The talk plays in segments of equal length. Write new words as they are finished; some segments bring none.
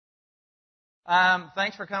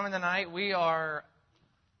Thanks for coming tonight. We are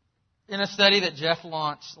in a study that Jeff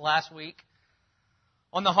launched last week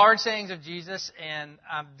on the hard sayings of Jesus, and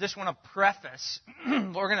I just want to preface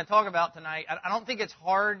what we're going to talk about tonight. I don't think it's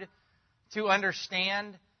hard to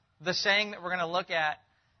understand the saying that we're going to look at.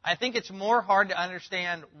 I think it's more hard to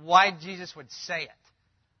understand why Jesus would say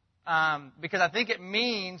it, because I think it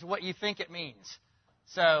means what you think it means.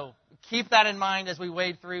 So keep that in mind as we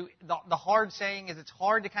wade through. The hard saying is it's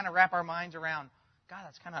hard to kind of wrap our minds around, God,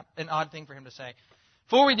 that's kind of an odd thing for him to say.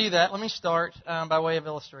 Before we do that, let me start by way of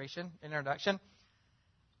illustration, introduction.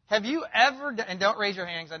 Have you ever, and don't raise your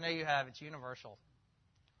hands, I know you have, it's universal.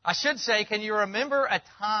 I should say, can you remember a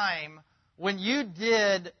time when you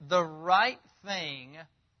did the right thing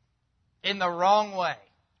in the wrong way?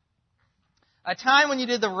 A time when you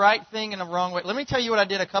did the right thing in the wrong way. Let me tell you what I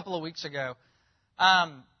did a couple of weeks ago.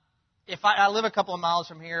 If I live a couple of miles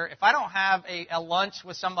from here, if I don't have a lunch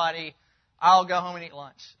with somebody, I'll go home and eat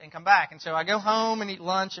lunch and come back. And so I go home and eat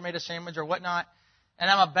lunch and made a sandwich or whatnot,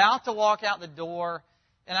 and I'm about to walk out the door,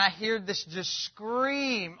 and I hear this just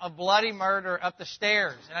scream of bloody murder up the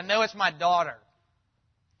stairs. And I know it's my daughter.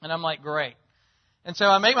 And I'm like, great. And so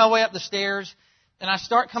I make my way up the stairs, and I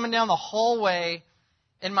start coming down the hallway,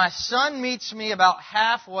 and my son meets me about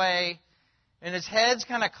halfway, and his head's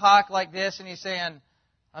kind of cocked like this, and he's saying,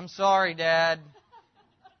 I'm sorry, Dad.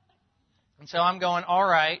 And so I'm going, all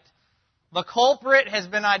right. The culprit has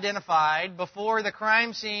been identified before the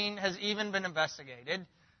crime scene has even been investigated.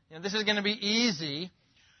 You know, this is going to be easy.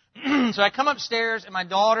 So I come upstairs, and my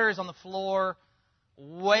daughter is on the floor,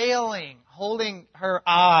 wailing, holding her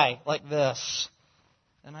eye like this.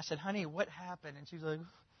 And I said, honey, what happened? And she's like,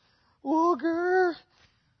 Walker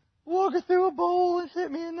threw a bowl and hit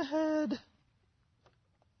me in the head.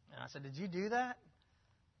 And I said, did you do that?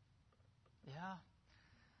 Yeah.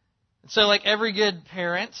 So like every good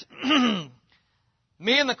parent,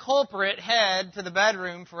 me and the culprit head to the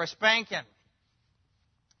bedroom for a spanking,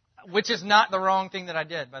 which is not the wrong thing that I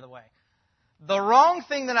did, by the way. The wrong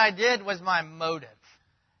thing that I did was my motive.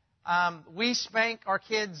 We spank our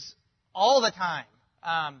kids all the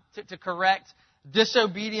time to correct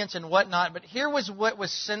disobedience and whatnot, but here was what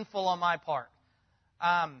was sinful on my part.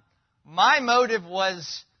 My motive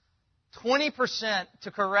was 20%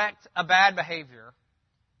 to correct a bad behavior,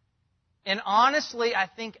 and honestly, I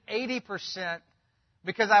think 80%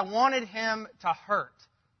 because I wanted him to hurt,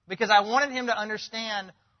 because I wanted him to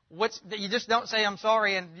understand that you just don't say I'm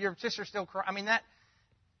sorry and your sister still cries. I mean, that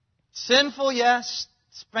sinful, yes.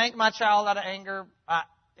 Spank my child out of anger.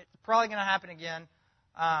 It's probably going to happen again.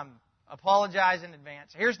 Apologize in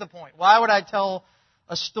advance. Here's the point. Why would I tell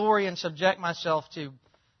a story and subject myself to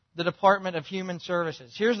the Department of Human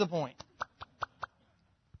Services? Here's the point.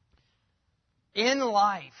 In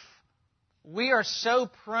life, we are so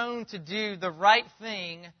prone to do the right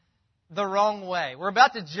thing the wrong way. We're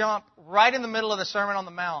about to jump right in the middle of the Sermon on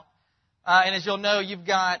the Mount. And as you'll know, you've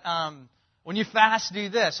got, when you fast, do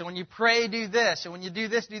this. And when you pray, do this. And when you do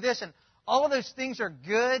this, do this. And all of those things are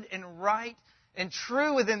good and right and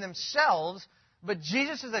true within themselves. But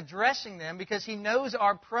Jesus is addressing them because He knows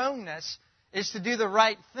our proneness is to do the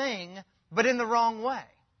right thing, but in the wrong way.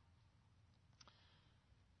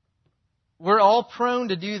 We're all prone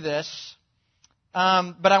to do this.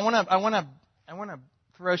 But I want to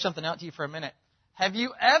throw something out to you for a minute. Have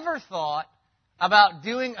you ever thought about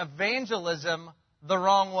doing evangelism the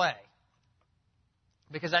wrong way?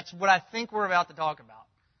 Because that's what I think we're about to talk about.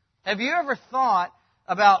 Have you ever thought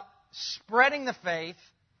about spreading the faith,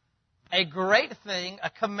 a great thing, a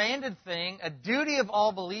commanded thing, a duty of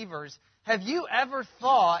all believers? Have you ever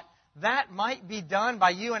thought that might be done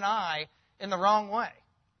by you and I in the wrong way?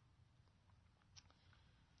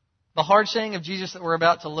 The hard saying of Jesus that we're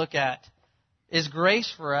about to look at is grace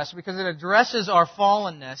for us because it addresses our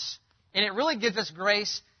fallenness, and it really gives us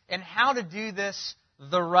grace in how to do this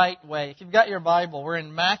the right way. If you've got your Bible, we're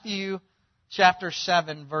in Matthew chapter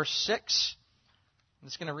 7, verse 6. I'm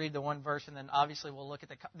just going to read the one verse, and then obviously we'll look at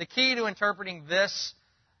the key to interpreting this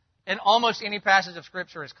in almost any passage of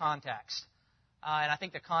Scripture is context. And I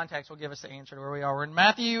think the context will give us the answer to where we are. We're in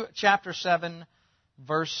Matthew chapter 7,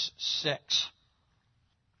 verse 6.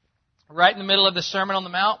 Right in the middle of the Sermon on the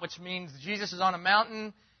Mount, which means Jesus is on a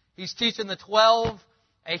mountain. He's teaching the 12.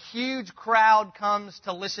 A huge crowd comes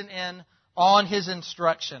to listen in on His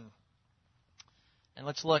instruction. And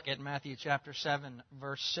let's look at Matthew chapter 7,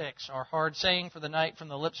 verse 6. Our hard saying for the night from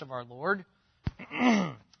the lips of our Lord.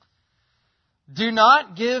 Do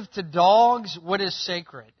not give to dogs what is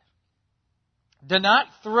sacred. Do not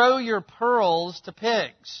throw your pearls to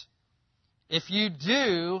pigs. If you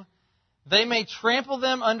do, they may trample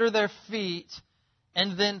them under their feet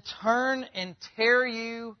and then turn and tear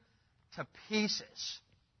you to pieces.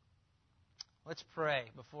 Let's pray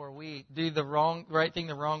before we do the right thing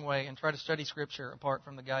the wrong way and try to study Scripture apart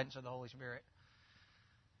from the guidance of the Holy Spirit.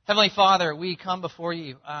 Heavenly Father, we come before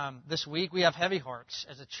you this week. We have heavy hearts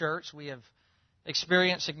as a church. We have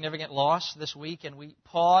experienced significant loss this week, and we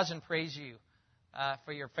pause and praise you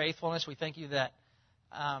for your faithfulness. We thank you that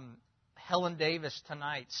Helen Davis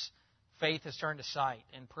tonight's faith has turned to sight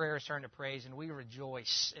and prayer has turned to praise, and we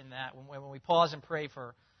rejoice in that. When we pause and pray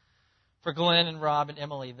for Glenn and Rob and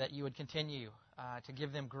Emily, that you would continue to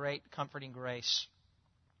give them great comforting grace.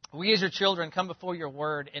 We as your children come before your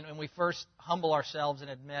word, and we first humble ourselves and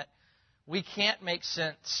admit we can't make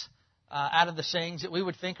sense out of the sayings that we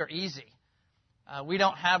would think are easy. We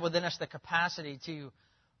don't have within us the capacity to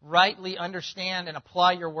rightly understand and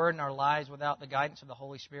apply your word in our lives without the guidance of the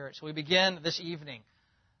Holy Spirit. So we begin this evening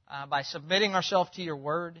by submitting ourselves to your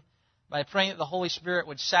word, by praying that the Holy Spirit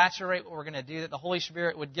would saturate what we're going to do, that the Holy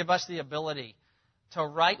Spirit would give us the ability to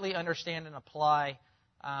rightly understand and apply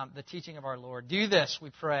the teaching of our Lord. Do this,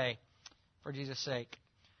 we pray, for Jesus' sake.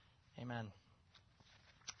 Amen.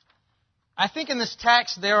 I think in this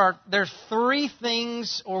text there's three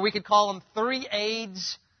things, or we could call them three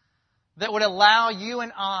aids, that would allow you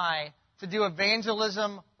and I to do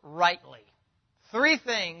evangelism rightly. Three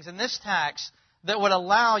things in this text that would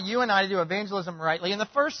allow you and I to do evangelism rightly. And the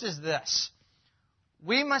first is this: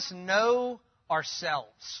 we must know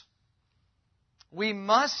ourselves. We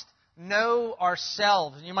must know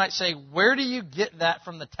ourselves. And you might say, where do you get that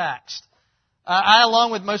from the text? I,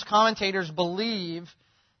 along with most commentators, believe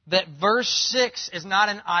that verse 6 is not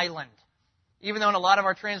an island. Even though in a lot of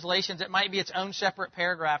our translations it might be its own separate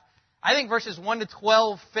paragraph. I think verses 1 to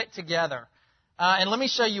 12 fit together. And let me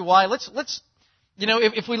show you why. Let's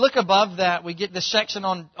if we look above that, we get this section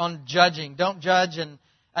on judging. Don't judge. And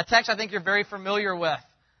a text I think you're very familiar with.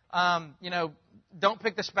 Don't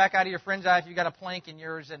pick the speck out of your friend's eye if you've got a plank in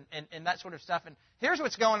yours and that sort of stuff. And here's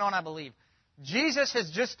what's going on, I believe. Jesus has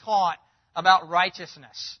just taught about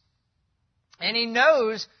righteousness. And he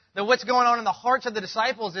knows that what's going on in the hearts of the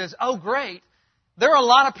disciples is, oh, great, there are a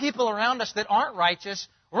lot of people around us that aren't righteous.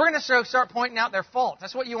 We're going to start pointing out their faults.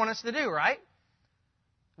 That's what you want us to do, right?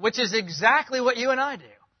 Which is exactly what you and I do.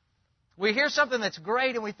 We hear something that's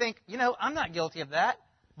great and we think, I'm not guilty of that,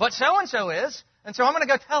 but so-and-so is, and so I'm going to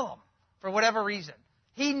go tell them for whatever reason.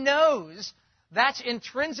 He knows that's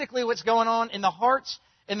intrinsically what's going on in the hearts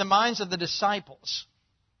and the minds of the disciples.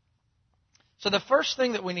 So the first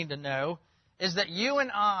thing that we need to know is that you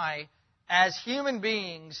and I, as human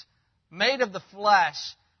beings made of the flesh,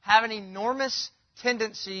 have an enormous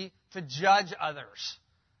tendency to judge others,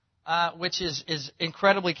 which is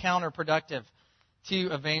incredibly counterproductive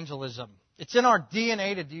to evangelism. It's in our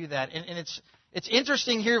DNA to do that. And it's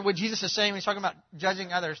interesting here what Jesus is saying when he's talking about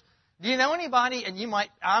judging others. Do you know anybody, and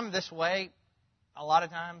I'm this way a lot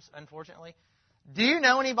of times, unfortunately. Do you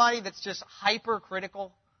know anybody that's just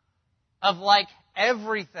hypercritical of like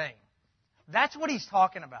everything? That's what he's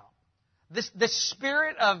talking about. This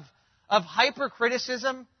spirit of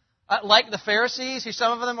hypercriticism, like the Pharisees, who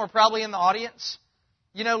some of them were probably in the audience,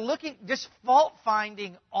 just fault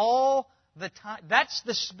finding all the time. That's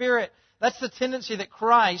the spirit, that's the tendency that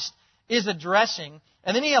Christ is addressing.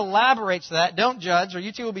 And then he elaborates that, don't judge, or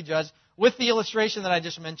you too will be judged, with the illustration that I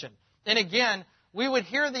just mentioned. And again, we would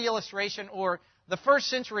hear the illustration, or the first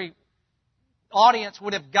century audience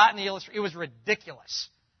would have gotten the illustration. It was ridiculous.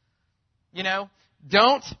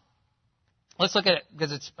 Let's look at it,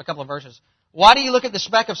 because it's a couple of verses. Why do you look at the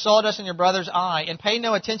speck of sawdust in your brother's eye and pay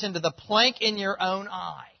no attention to the plank in your own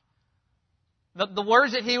eye? The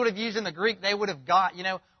words that he would have used in the Greek, they would have got.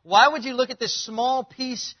 Why would you look at this small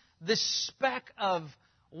piece, this speck of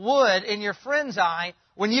wood in your friend's eye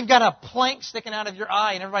when you've got a plank sticking out of your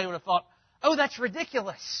eye? And everybody would have thought, oh, that's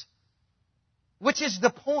ridiculous. Which is the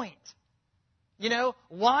point.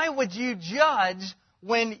 Why would you judge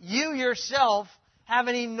when you yourself have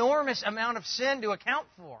an enormous amount of sin to account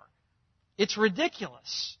for? It's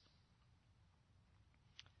ridiculous.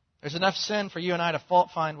 There's enough sin for you and I to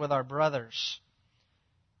fault find with our brothers.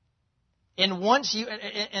 And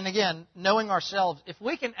again, knowing ourselves, if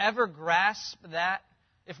we can ever grasp that,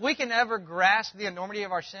 if we can ever grasp the enormity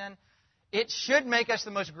of our sin, it should make us the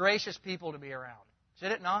most gracious people to be around.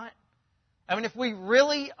 Should it not? If we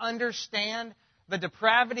really understand the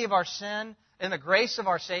depravity of our sin and the grace of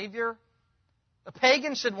our Savior, the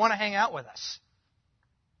pagans should want to hang out with us.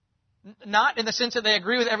 Not in the sense that they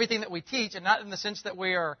agree with everything that we teach, and not in the sense that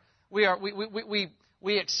we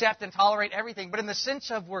accept and tolerate everything, but in the sense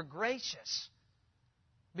of we're gracious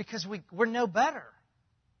because we're no better.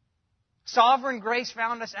 Sovereign grace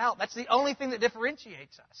found us out. That's the only thing that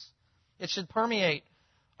differentiates us. It should permeate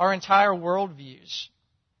our entire worldviews.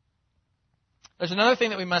 There's another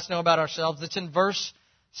thing that we must know about ourselves that's in verse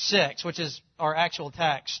 6, which is our actual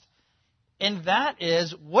text. And that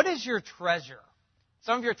is, what is your treasure?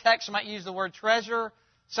 Some of your texts might use the word treasure.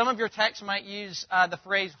 Some of your texts might use the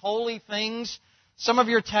phrase holy things. Some of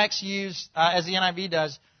your texts use, as the NIV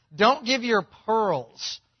does, don't give your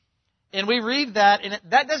pearls. And we read that, and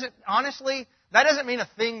that doesn't mean a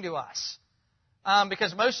thing to us.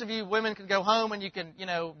 Because most of you women can go home and you can, you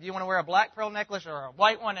want to wear a black pearl necklace or a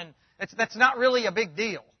white one, and that's not really a big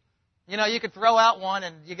deal. You could throw out one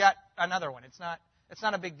and you got another one. It's not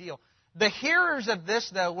a big deal. The hearers of this,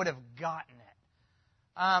 though, would have gotten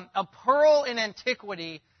it. A pearl in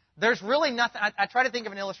antiquity, there's really nothing. I try to think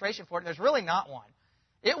of an illustration for it. There's really not one.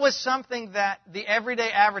 It was something that the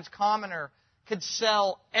everyday average commoner could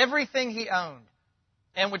sell everything he owned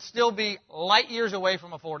and would still be light years away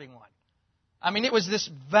from affording one. I mean, it was this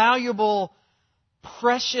valuable,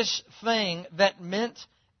 precious thing that meant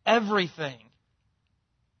everything.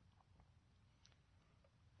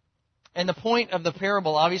 And the point of the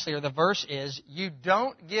parable, obviously, or the verse is, you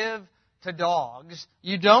don't give to dogs,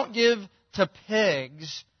 you don't give to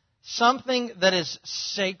pigs something that is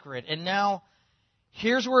sacred. And now,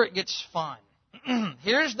 here's where it gets fun.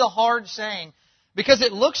 Here's the hard saying, because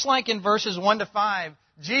it looks like in verses 1 to 5,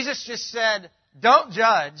 Jesus just said, don't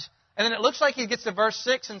judge, and then it looks like he gets to verse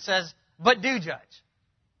 6 and says, but do judge.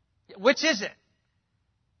 Which is it?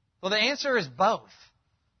 Well, the answer is both.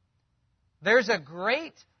 There's a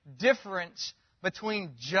great difference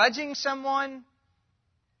between judging someone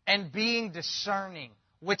and being discerning,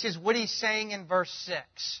 which is what he's saying in verse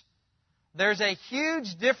 6. There's a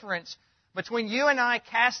huge difference between you and I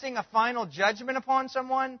casting a final judgment upon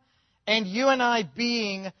someone and you and I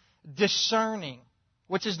being discerning,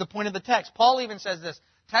 which is the point of the text. Paul even says this,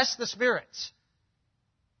 test the spirits.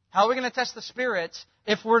 How are we going to test the spirits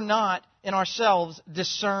if we're not in ourselves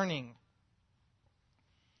discerning?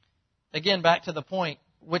 Again, back to the point,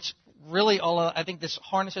 which really all I think this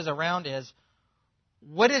harnesses around is,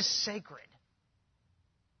 what is sacred?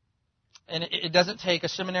 And it doesn't take a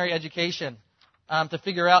seminary education to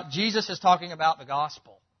figure out. Jesus is talking about the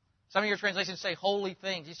gospel. Some of your translations say holy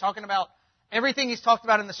things. He's talking about everything he's talked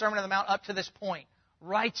about in the Sermon on the Mount up to this point.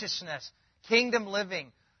 Righteousness, kingdom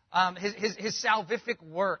living, his salvific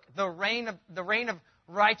work, the reign of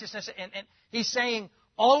righteousness. And he's saying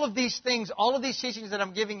all of these things, all of these teachings that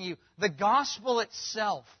I'm giving you, the gospel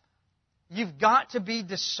itself, you've got to be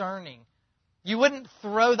discerning. You wouldn't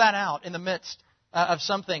throw that out in the midst of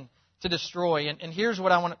something to destroy. And here's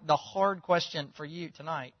what I want, the hard question for you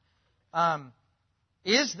tonight.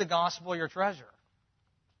 Is the gospel your treasure?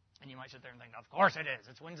 And you might sit there and think, of course it is.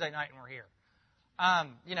 It's Wednesday night and we're here.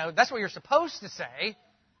 That's what you're supposed to say.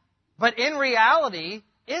 But in reality,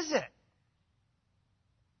 is it?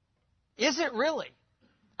 Is it really?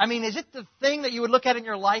 I mean, is it the thing that you would look at in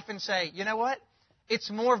your life and say, you know what? It's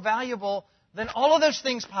more valuable than all of those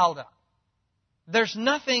things piled up. There's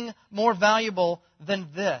nothing more valuable than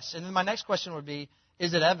this. And then my next question would be,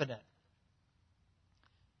 is it evident?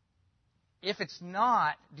 If it's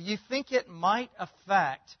not, do you think it might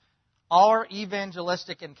affect our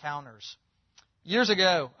evangelistic encounters? Years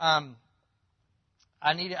ago, I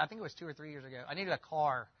think it was 2 or 3 years ago, I needed a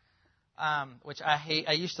car, which I hate.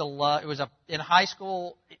 I used to love. It was in high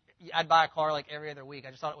school, I'd buy a car like every other week. I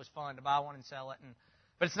just thought it was fun to buy one and sell it.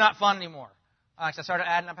 But it's not fun anymore. So I started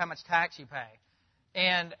adding up how much tax you pay.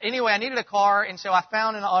 And anyway, I needed a car, and so I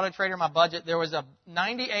found in an Auto Trader my budget. There was a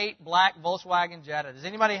 98 black Volkswagen Jetta. Does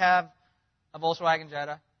anybody have a Volkswagen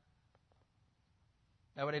Jetta?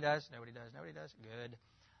 Nobody does? Nobody does. Nobody does? Good.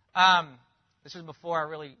 This was before I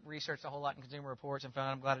really researched a whole lot in Consumer Reports and found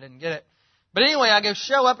I'm glad I didn't get it. But anyway, I go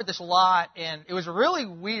show up at this lot, and it was really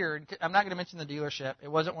weird. I'm not going to mention the dealership. It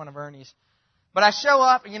wasn't one of Ernie's. But I show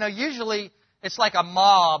up, and, usually it's like a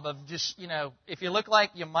mob of just, if you look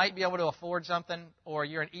like you might be able to afford something or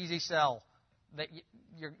you're an easy sell, that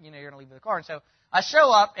you're going to leave the car. And so I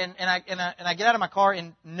show up, and I get out of my car,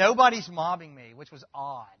 and nobody's mobbing me, which was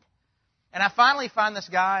odd. And I finally find this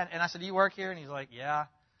guy, and I said, do you work here? And he's like, yeah.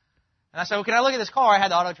 And I said, well, can I look at this car? I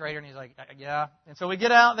had the Auto Trader, and he's like, yeah. And so we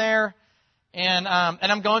get out there, and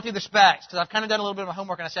I'm going through the specs, because I've kind of done a little bit of my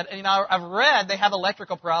homework, and I said, I've read they have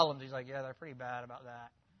electrical problems. He's like, yeah, they're pretty bad about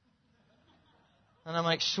that. And I'm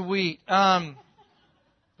like, sweet. And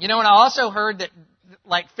I also heard that,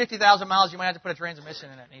 like, 50,000 miles, you might have to put a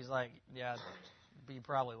transmission in it. And he's like, yeah, you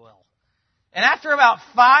probably will. And after about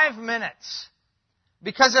 5 minutes,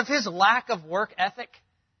 because of his lack of work ethic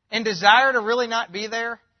and desire to really not be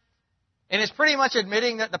there, and is pretty much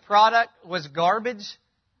admitting that the product was garbage,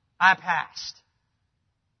 I passed.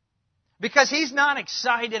 Because he's not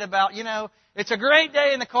excited about, it's a great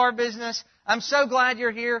day in the car business. I'm so glad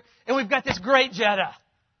you're here. And we've got this great Jetta.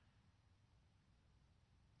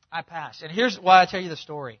 I passed. And here's why I tell you the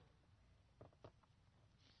story.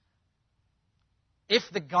 If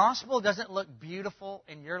the gospel doesn't look beautiful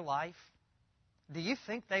in your life, do you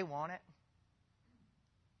think they want it?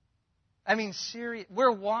 I mean,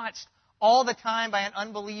 we're watched all the time by an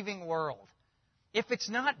unbelieving world. If it's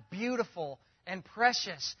not beautiful and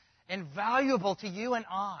precious and valuable to you and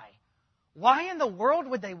I, why in the world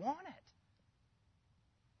would they want it?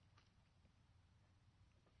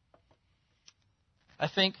 I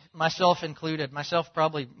think myself included, myself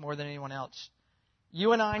probably more than anyone else,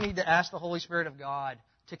 you and I need to ask the Holy Spirit of God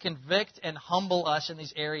to convict and humble us in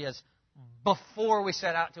these areas before we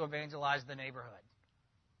set out to evangelize the neighborhood.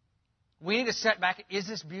 We need to set back, is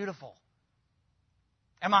this beautiful?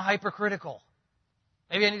 Am I hypercritical?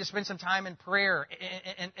 Maybe I need to spend some time in prayer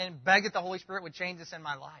and beg that the Holy Spirit would change this in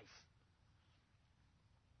my life.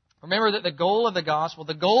 Remember that the goal of the gospel,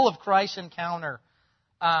 the goal of Christ's encounter,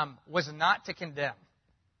 was not to condemn.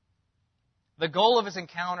 The goal of his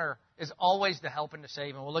encounter is always to help and to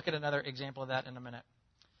save. And we'll look at another example of that in a minute.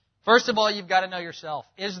 First of all, you've got to know yourself.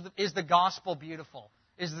 Is the gospel beautiful?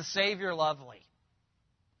 Is the Savior lovely?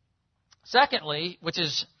 Secondly, which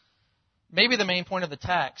is maybe the main point of the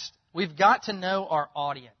text, we've got to know our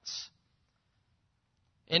audience.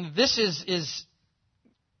 And this is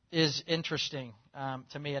interesting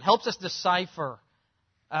to me. It helps us decipher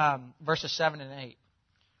verses 7 and 8.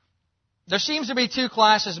 There seems to be two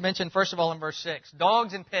classes mentioned, first of all, in verse 6,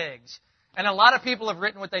 dogs and pigs. And a lot of people have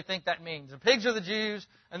written what they think that means. The pigs are the Jews,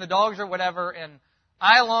 and the dogs are whatever. And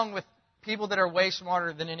I, along with people that are way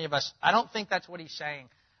smarter than any of us, I don't think that's what he's saying.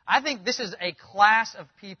 I think this is a class of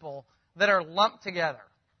people that are lumped together.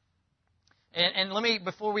 And let me,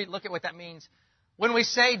 before we look at what that means, when we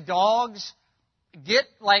say dogs, get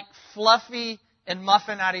like Fluffy and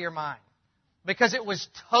Muffin out of your mind. Because it was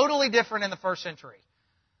totally different in the first century.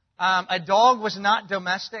 A dog was not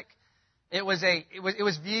domestic. It was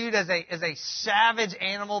viewed as a savage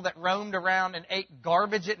animal that roamed around and ate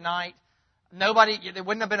garbage at night. It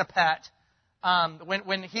wouldn't have been a pet.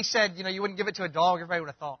 When he said, you wouldn't give it to a dog, everybody would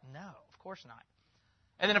have thought, no, of course not.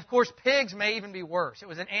 And then, of course, pigs may even be worse. It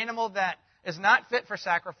was an animal that is not fit for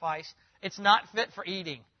sacrifice. It's not fit for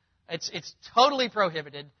eating. It's totally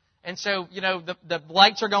prohibited. And so, the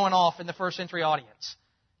lights are going off in the first century audience.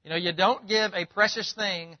 You don't give a precious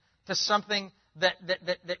thing to something that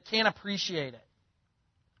can't appreciate it.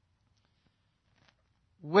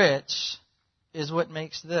 Which is what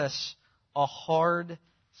makes this a hard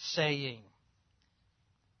saying.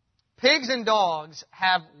 Pigs and dogs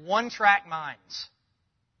have one-track minds.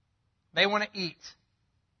 They want to eat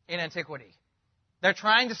in antiquity. They're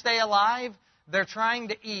trying to stay alive. They're trying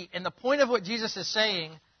to eat. And the point of what Jesus is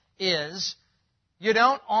saying is, you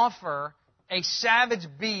don't offer a savage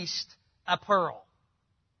beast a pearl.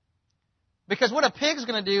 Because what a pig's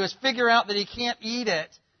going to do is figure out that he can't eat it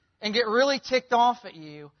and get really ticked off at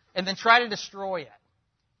you and then try to destroy it.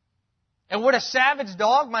 And what a savage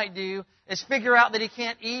dog might do is figure out that he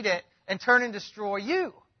can't eat it and turn and destroy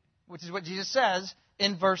you, which is what Jesus says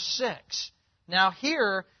in verse 6. Now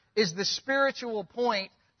here is the spiritual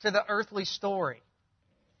point to the earthly story.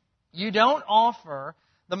 You don't offer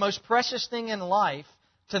the most precious thing in life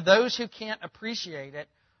to those who can't appreciate it,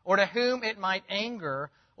 or to whom it might anger,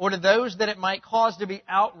 or to those that it might cause to be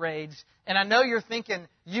outraged. And I know you're thinking,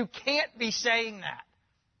 you can't be saying that.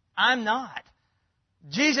 I'm not.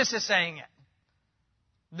 Jesus is saying it.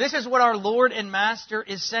 This is what our Lord and Master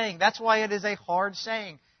is saying. That's why it is a hard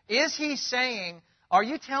saying. Is he saying, are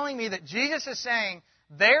you telling me that Jesus is saying,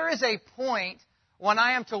 there is a point when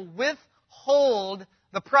I am to withhold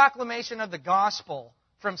the proclamation of the gospel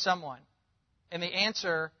from someone? And the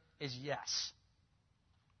answer is yes.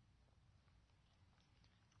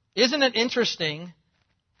 Isn't it interesting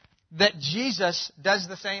that Jesus does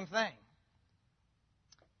the same thing?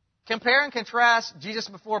 Compare and contrast Jesus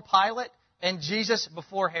before Pilate and Jesus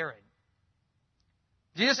before Herod.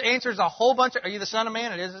 Jesus answers a whole bunch of, are you the Son of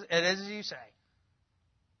Man? It is as you say.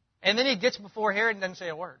 And then he gets before Herod and doesn't say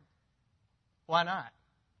a word. Why not?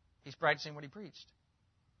 He's practicing what he preached.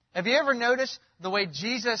 Have you ever noticed the way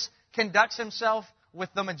Jesus conducts himself with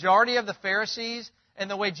the majority of the Pharisees and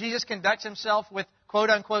the way Jesus conducts himself with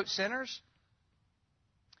quote-unquote sinners?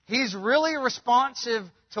 He's really responsive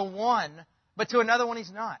to one, but to another one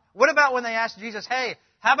he's not. What about when they asked Jesus, hey,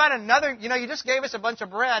 how about another, you just gave us a bunch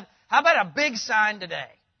of bread. How about a big sign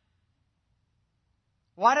today?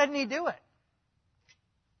 Why didn't he do it?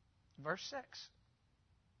 Verse 6.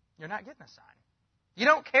 You're not getting a sign. You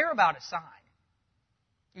don't care about a sign.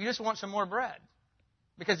 You just want some more bread.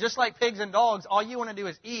 Because just like pigs and dogs, all you want to do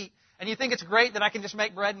is eat, and you think it's great that I can just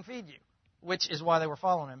make bread and feed you, which is why they were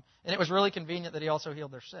following him. And it was really convenient that he also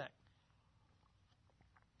healed their sick.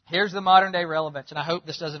 Here's the modern day relevance, and I hope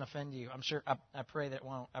this doesn't offend you. I'm sure, I pray that it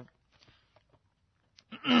won't.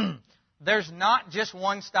 There's not just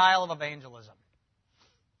one style of evangelism.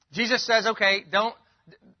 Jesus says, okay,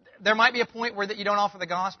 there might be a point where that you don't offer the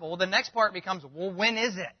gospel. Well, the next part becomes, well, when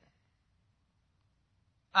is it?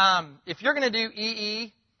 If you're going to do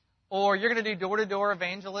EE or you're going to do door-to-door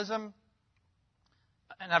evangelism,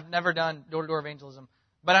 and I've never done door-to-door evangelism,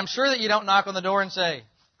 but I'm sure that you don't knock on the door and say,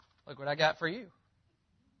 look what I got for you.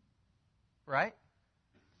 Right?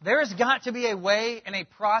 There has got to be a way and a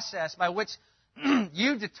process by which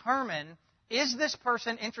you determine, is this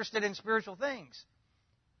person interested in spiritual things?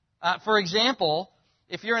 For example,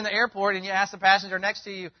 if you're in the airport and you ask the passenger next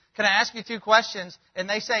to you, can I ask you 2 questions? And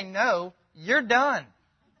they say no, you're done.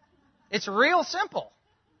 It's real simple.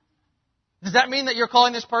 Does that mean that you're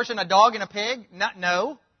calling this person a dog and a pig?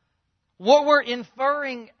 No. What we're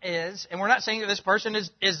inferring is, and we're not saying that this person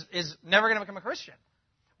is never going to become a Christian.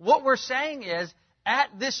 What we're saying is, at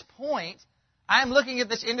this point, I'm looking at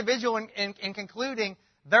this individual and concluding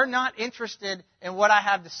they're not interested in what I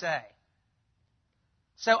have to say.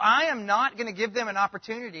 So I am not going to give them an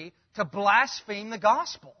opportunity to blaspheme the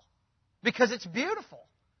gospel because it's beautiful.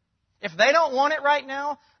 If they don't want it right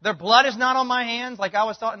now, their blood is not on my hands like I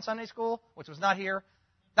was taught in Sunday school, which was not here.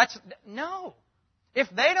 No. If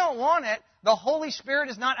they don't want it, the Holy Spirit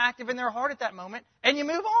is not active in their heart at that moment, and you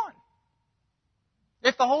move on.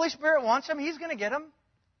 If the Holy Spirit wants them, He's going to get them.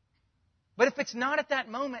 But if it's not at that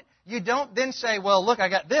moment, you don't then say, well, look, I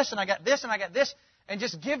got this, and I got this, and I got this, and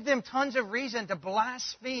just give them tons of reason to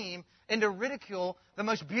blaspheme and to ridicule the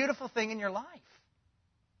most beautiful thing in your life.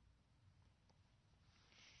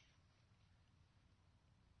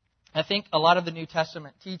 I think a lot of the New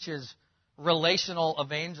Testament teaches relational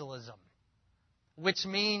evangelism, which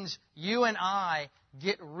means you and I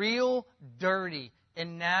get real dirty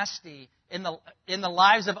and nasty in the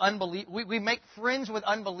lives of unbelievers. We make friends with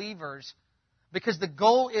unbelievers because the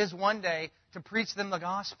goal is one day to preach them the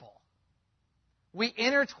gospel. We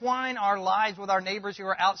intertwine our lives with our neighbors who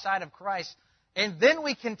are outside of Christ, and then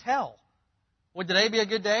we can tell. Would today be a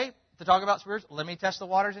good day to talk about spirits? Let me test the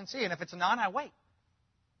waters and see. And if it's not, I wait.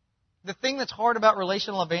 The thing that's hard about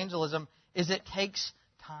relational evangelism is it takes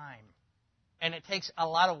time. And it takes a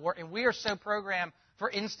lot of work. And we are so programmed for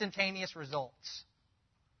instantaneous results.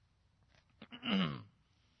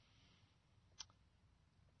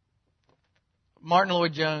 Martin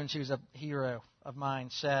Lloyd-Jones, who's a hero of mine,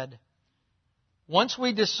 said, once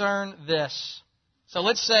we discern this, so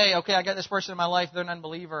let's say, okay, I got this person in my life, they're an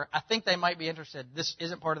unbeliever. I think they might be interested. This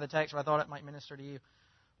isn't part of the text, but I thought it might minister to you.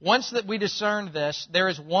 Once that we discern this, there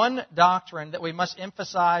is one doctrine that we must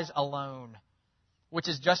emphasize alone, which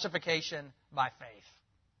is justification by faith.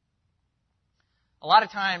 A lot of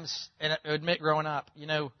times, and I admit growing up,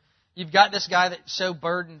 you've got this guy that's so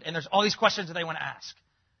burdened, and there's all these questions that they want to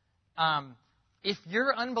ask. If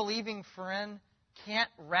your unbelieving friend can't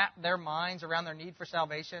wrap their minds around their need for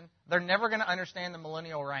salvation, they're never going to understand the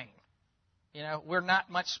millennial reign. We're not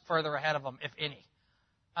much further ahead of them, if any.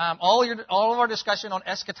 All of our discussion on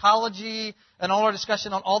eschatology and all our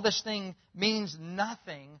discussion on all this thing means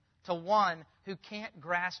nothing to one who can't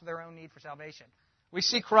grasp their own need for salvation. We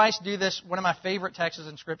see Christ do this. One of my favorite texts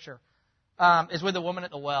in Scripture is with the woman at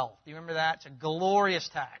the well. Do you remember that? It's a glorious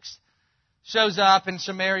text. Shows up in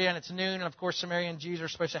Samaria, and it's noon, and of course Samaria and Jews are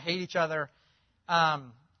supposed to hate each other.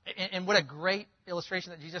 And what a great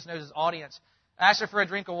illustration that Jesus knows his audience. Asked her for a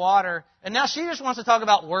drink of water, and now she just wants to talk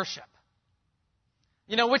about worship.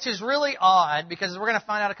 Which is really odd, because we're going to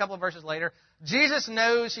find out a couple of verses later. Jesus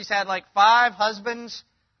knows she's had like 5 husbands,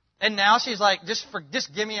 and now she's like, just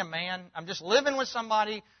give me a man. I'm just living with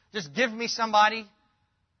somebody. Just give me somebody.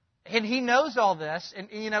 And he knows all this. And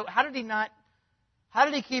how did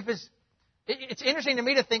he keep his... It's interesting to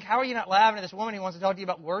me to think, how are you not laughing at this woman who wants to talk to you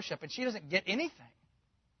about worship? And she doesn't get anything.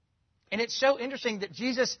 And it's so interesting that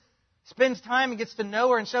Jesus spends time and gets to know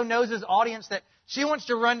her and so knows his audience that she wants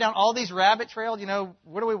to run down all these rabbit trails,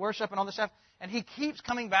 what do we worship and all this stuff. And he keeps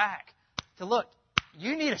coming back to, look,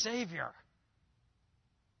 you need a Savior.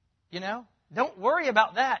 Don't worry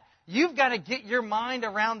about that. You've got to get your mind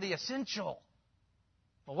around the essential.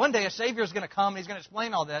 Well, one day a Savior is going to come and he's going to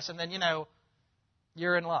explain all this, and then,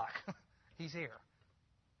 you're in luck. He's here.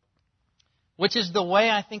 Which is the way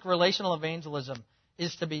I think relational evangelism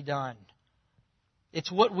is to be done.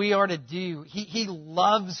 It's what we are to do. He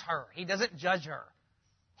loves her. He doesn't judge her.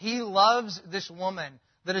 He loves this woman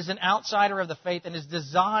that is an outsider of the faith, and his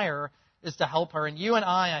desire is to help her. And you and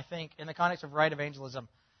I think, in the context of right evangelism,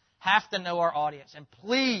 have to know our audience. And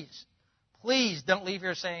please, please don't leave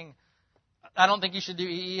here saying, I don't think you should do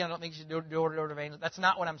EE, I don't think you should do door-to-door evangelism. That's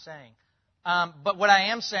not what I'm saying. But what I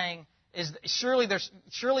am saying is that surely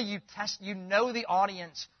you know the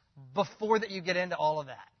audience before that you get into all of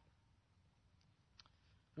that,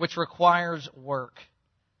 which requires work,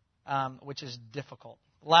 which is difficult.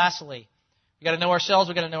 Lastly, we've got to know ourselves,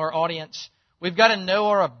 we've got to know our audience, we've got to know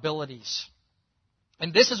our abilities.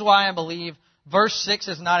 And this is why I believe verse 6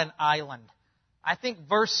 is not an island. I think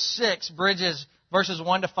verse 6 bridges verses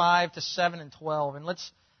 1 to 5 to 7 and 12. And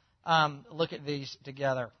let's look at these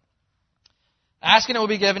together. Ask and it will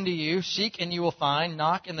be given to you. Seek and you will find.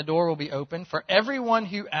 Knock and the door will be opened. For everyone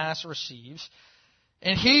who asks receives.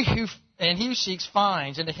 And he who seeks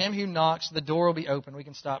finds. And to him who knocks the door will be opened. We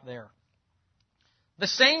can stop there. The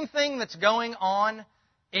same thing that's going on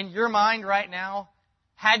in your mind right now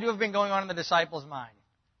had to have been going on in the disciples' mind.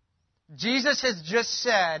 Jesus has just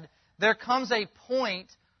said there comes a point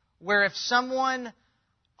where if someone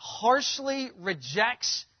harshly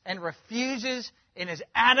rejects and refuses and is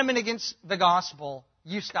adamant against the gospel,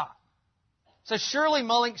 you stop. So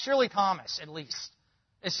surely Thomas, at least,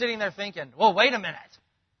 is sitting there thinking, well, wait a minute.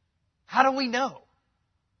 How do we know?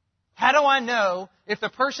 How do I know if the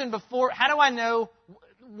person before, how do I know,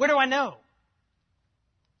 where do I know?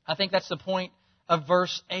 I think that's the point of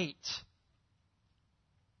verse 8.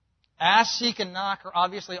 Ask, seek, and knock are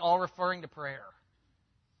obviously all referring to prayer.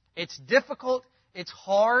 It's difficult, it's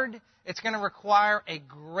hard, it's going to require a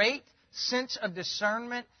great sense of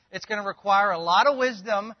discernment, it's going to require a lot of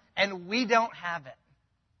wisdom, and we don't have it.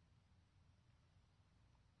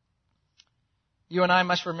 You and I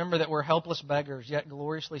must remember that we're helpless beggars, yet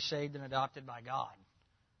gloriously saved and adopted by God.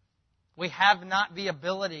 We have not the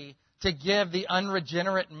ability to give the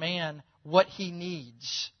unregenerate man what he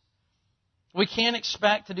needs. We can't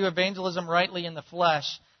expect to do evangelism rightly in the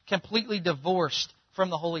flesh, completely divorced from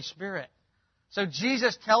the Holy Spirit. So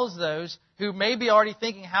Jesus tells those who may be already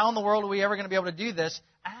thinking, how in the world are we ever going to be able to do this?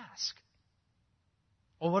 Ask.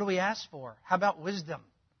 Well, what do we ask for? How about wisdom?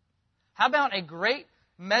 How about a great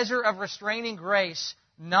measure of restraining grace,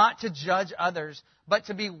 not to judge others, but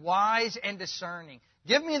to be wise and discerning?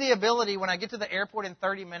 Give me the ability when I get to the airport in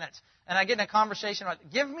 30 minutes and I get in a conversation about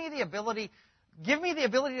it, give me the ability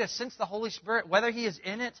to sense the Holy Spirit, whether He is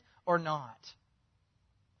in it or not.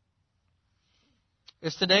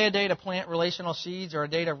 Is today a day to plant relational seeds or a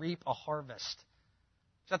day to reap a harvest?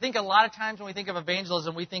 So I think a lot of times when we think of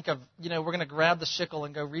evangelism, we think of, we're going to grab the sickle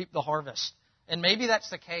and go reap the harvest. And maybe that's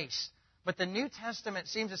the case. But the New Testament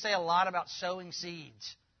seems to say a lot about sowing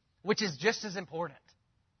seeds, which is just as important.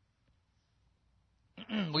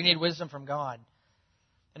 We need wisdom from God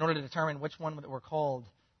in order to determine which one that we're called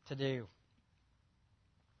to do.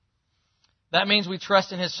 That means we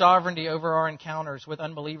trust in His sovereignty over our encounters with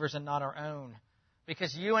unbelievers and not our own.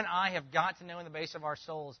 Because you and I have got to know in the base of our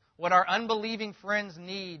souls what our unbelieving friends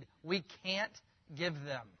need, we can't give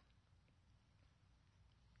them.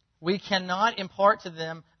 We cannot impart to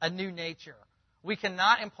them a new nature. We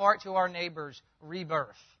cannot impart to our neighbors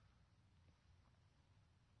rebirth.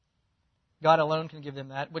 God alone can give them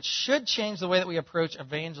that, which should change the way that we approach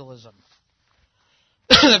evangelism.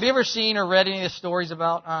 Have you ever seen or read any of the stories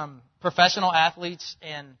about professional athletes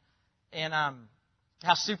and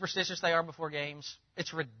how superstitious they are before games?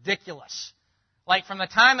 It's ridiculous. Like from the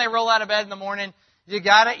time they roll out of bed in the morning, you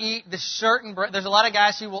got to eat this certain bread. There's a lot of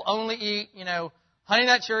guys who will only eat, Honey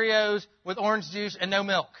Nut Cheerios with orange juice and no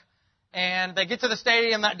milk. And they get to the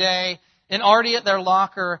stadium that day, and already at their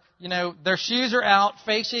locker, their shoes are out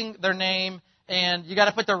facing their name, and you got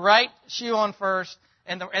to put the right shoe on first,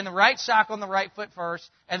 and the right sock on the right foot first,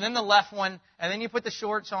 and then the left one, and then you put the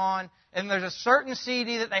shorts on, and there's a certain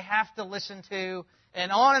CD that they have to listen to, and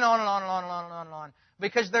on and on and on and on and on and on and on,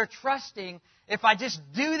 because they're trusting, if I just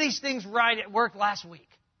do these things right, it worked last week.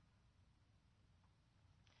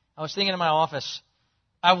 I was thinking in my office,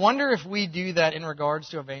 I wonder if we do that in regards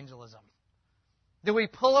to evangelism. Do we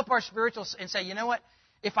pull up our spirituals and say, you know what?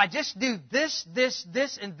 If I just do this,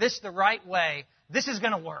 and this the right way, this is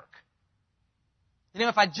going to work.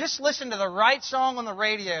 If I just listen to the right song on the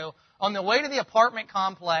radio on the way to the apartment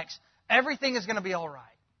complex, everything is going to be all right.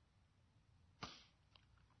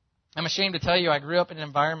 I'm ashamed to tell you, I grew up in an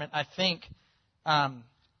environment, I think the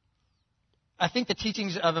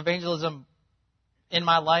teachings of evangelism in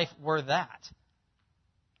my life were that.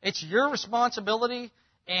 It's your responsibility,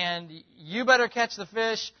 and you better catch the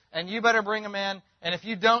fish, and you better bring them in, and if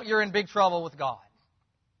you don't, you're in big trouble with God.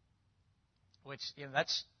 Which,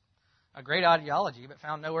 that's A great ideology, but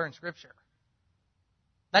found nowhere in Scripture.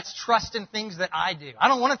 That's trust in things that I do. I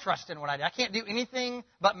don't want to trust in what I do. I can't do anything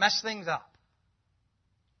but mess things up.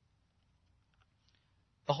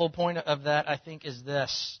 The whole point of that, I think, is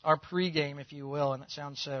this. Our pregame, if you will, and it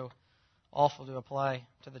sounds so awful to apply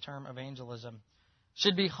to the term evangelism,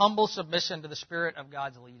 should be humble submission to the Spirit of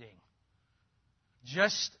God's leading.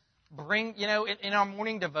 Just bring, in our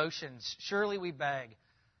morning devotions, surely we beg,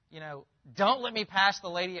 don't let me pass the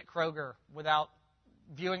lady at Kroger without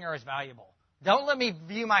viewing her as valuable. Don't let me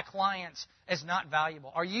view my clients as not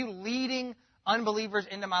valuable. Are you leading unbelievers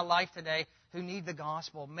into my life today who need the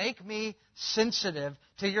gospel? Make me sensitive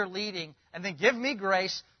to your leading, and then give me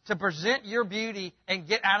grace to present your beauty and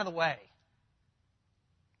get out of the way.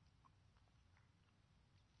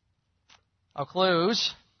 I'll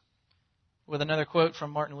close with another quote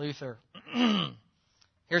from Martin Luther.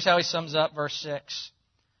 Here's how he sums up verse 6.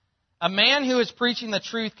 A man who is preaching the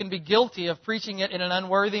truth can be guilty of preaching it in an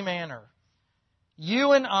unworthy manner.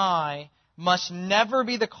 You and I must never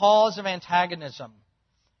be the cause of antagonism.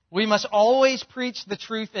 We must always preach the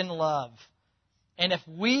truth in love. And if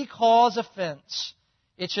we cause offense,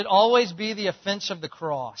 it should always be the offense of the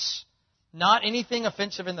cross, not anything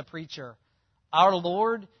offensive in the preacher. Our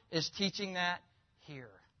Lord is teaching that here.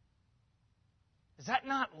 Is that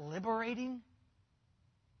not liberating?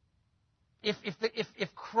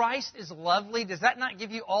 If Christ is lovely, does that not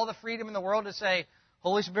give you all the freedom in the world to say,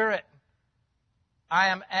 Holy Spirit, I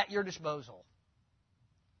am at your disposal.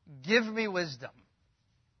 Give me wisdom.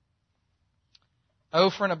 Oh,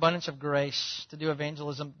 for an abundance of grace to do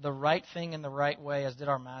evangelism the right thing in the right way, as did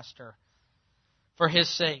our Master, for His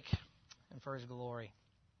sake and for His glory.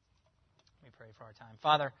 Let me pray for our time.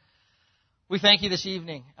 Father, we thank You this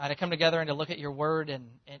evening to come together and to look at Your Word and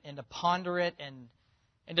to ponder it and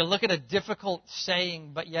to look at a difficult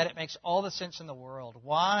saying, but yet it makes all the sense in the world.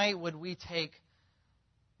 Why would we take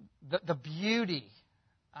the beauty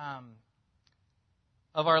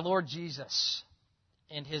of our Lord Jesus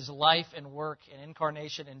and His life and work and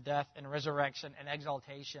incarnation and death and resurrection and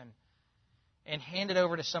exaltation and hand it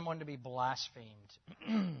over to someone to be blasphemed?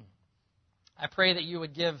 I pray that You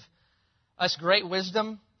would give us great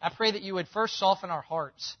wisdom. I pray that You would first soften our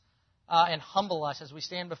hearts and humble us as we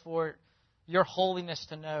stand before Your holiness,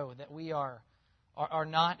 to know that we are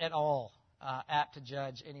not at all apt to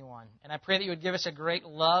judge anyone. And I pray that You would give us a great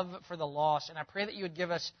love for the lost. And I pray that You would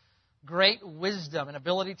give us great wisdom and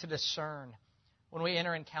ability to discern when we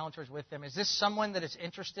enter encounters with them. Is this someone that is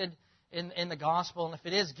interested in the gospel? And if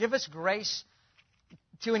it is, give us grace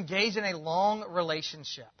to engage in a long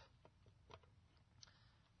relationship.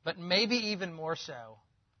 But maybe even more so,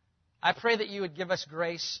 I pray that You would give us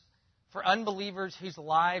grace for unbelievers whose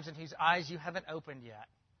lives and whose eyes You haven't opened yet.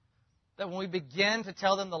 That when we begin to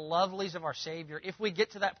tell them the lovelies of our Savior, if we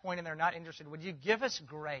get to that point and they're not interested, would You give us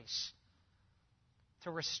grace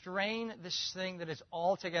to restrain this thing that is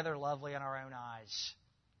altogether lovely in our own eyes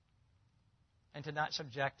and to not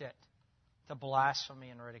subject it to blasphemy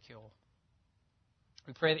and ridicule?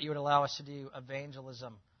 We pray that You would allow us to do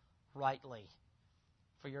evangelism rightly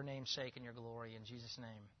for Your name's sake and Your glory. In Jesus'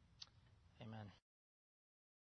 name, amen.